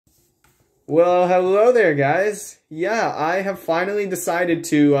Well, hello there, guys. Yeah, I have finally decided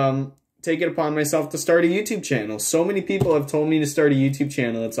to take it upon myself to start a YouTube channel. So many people have told me to start a YouTube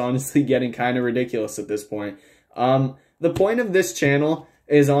channel. It's honestly getting kind of ridiculous at this point. The point of this channel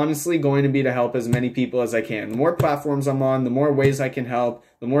is honestly going to be to help as many people as I can. The more platforms I'm on, the more ways I can help,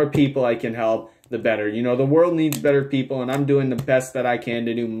 the more people I can help, the better. You know, the world needs better people, and I'm doing the best that I can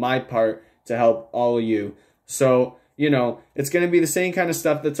to do my part to help all of you. So, you know, it's going to be the same kind of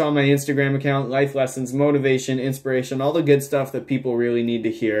stuff that's on my Instagram account, life lessons, motivation, inspiration, all the good stuff that people really need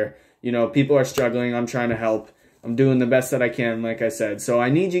to hear. You know, people are struggling. I'm trying to help. I'm doing the best that I can, like I said. So I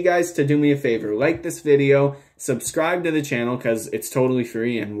need you guys to do me a favor. Like this video, subscribe to the channel because it's totally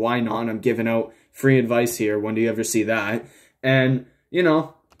free, and why not? I'm giving out free advice here. When do you ever see that? And, you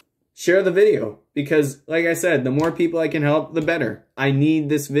know, share the video because, like I said, the more people I can help, the better. I need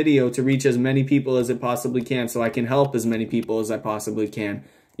this video to reach as many people as it possibly can so I can help as many people as I possibly can.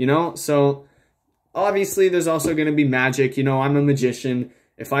 You know, so obviously there's also going to be magic. You know, I'm a magician.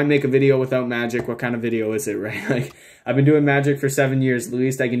 If I make a video without magic, what kind of video is it, right? Like, I've been doing magic for 7 years. The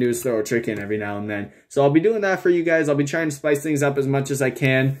least I can do is throw a trick in every now and then. So I'll be doing that for you guys. I'll be trying to spice things up as much as I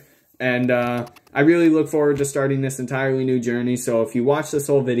can. And I really look forward to starting this entirely new journey. So if you watch this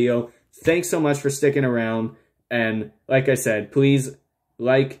whole video, thanks so much for sticking around. And like I said, please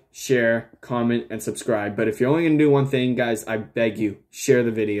like, share, comment, and subscribe. But if you're only going to do one thing, guys, I beg you, share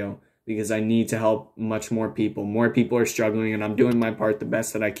the video. Because I need to help much more people. More people are struggling, and I'm doing my part the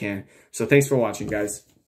best that I can. So thanks for watching, guys.